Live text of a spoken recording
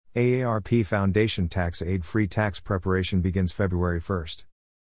AARP Foundation Tax Aid free tax preparation begins February 1st.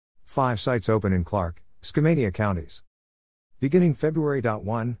 5 sites open in Clark, Skamania counties. Beginning February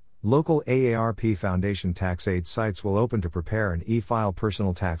 1, local AARP Foundation Tax Aid sites will open to prepare and e-file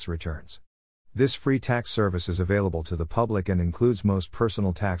personal tax returns. This free tax service is available to the public and includes most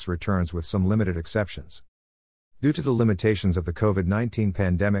personal tax returns with some limited exceptions. Due to the limitations of the COVID-19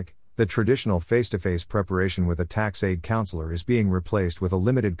 pandemic, the traditional face-to-face preparation with a tax aid counselor is being replaced with a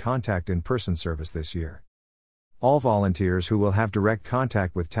limited contact in-person service this year. All volunteers who will have direct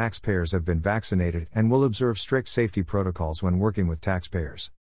contact with taxpayers have been vaccinated and will observe strict safety protocols when working with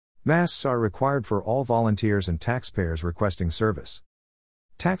taxpayers. Masks are required for all volunteers and taxpayers requesting service.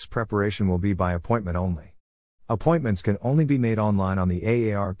 Tax preparation will be by appointment only. Appointments can only be made online on the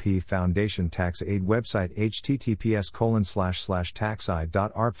AARP Foundation Tax Aid website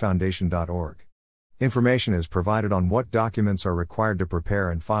https://taxaid.arpfoundation.org. Information is provided on what documents are required to prepare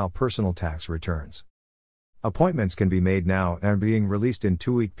and file personal tax returns. Appointments can be made now and are being released in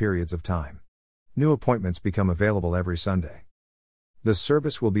 2-week periods of time. New appointments become available every Sunday. The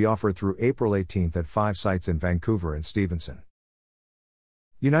service will be offered through April 18 at 5 sites in Vancouver and Stevenson.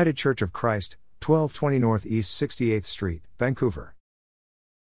 United Church of Christ, 1220 North East 68th Street, Vancouver.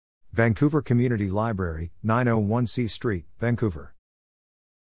 Vancouver Community Library, 901 C Street, Vancouver.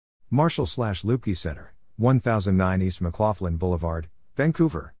 Marshall/Lukey Center, 1009 East McLaughlin Boulevard,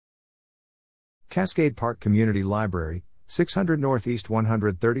 Vancouver. Cascade Park Community Library, 600 Northeast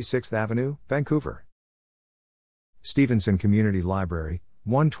 136th Avenue, Vancouver. Stevenson Community Library,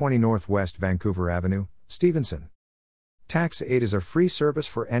 120 Northwest Vancouver Avenue, Stevenson. Tax Aid is a free service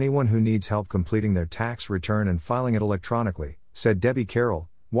for anyone who needs help completing their tax return and filing it electronically, said Debbie Carroll,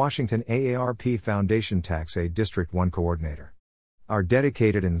 Washington AARP Foundation Tax Aid District 1 Coordinator. Our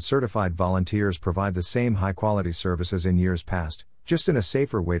dedicated and certified volunteers provide the same high-quality services in years past, just in a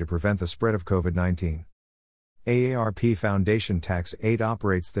safer way to prevent the spread of COVID-19. AARP Foundation Tax Aid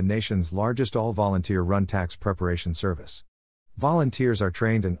operates the nation's largest all-volunteer-run tax preparation service. Volunteers are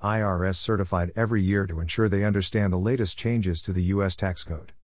trained and IRS certified every year to ensure they understand the latest changes to the U.S. tax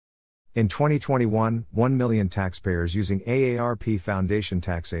code. In 2021, 1 million taxpayers using AARP Foundation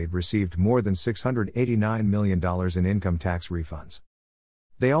Tax Aid received more than $689 million in income tax refunds.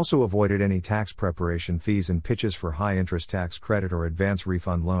 They also avoided any tax preparation fees and pitches for high-interest tax credit or advance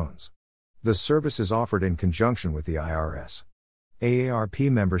refund loans. The service is offered in conjunction with the IRS.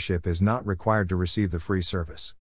 AARP membership is not required to receive the free service.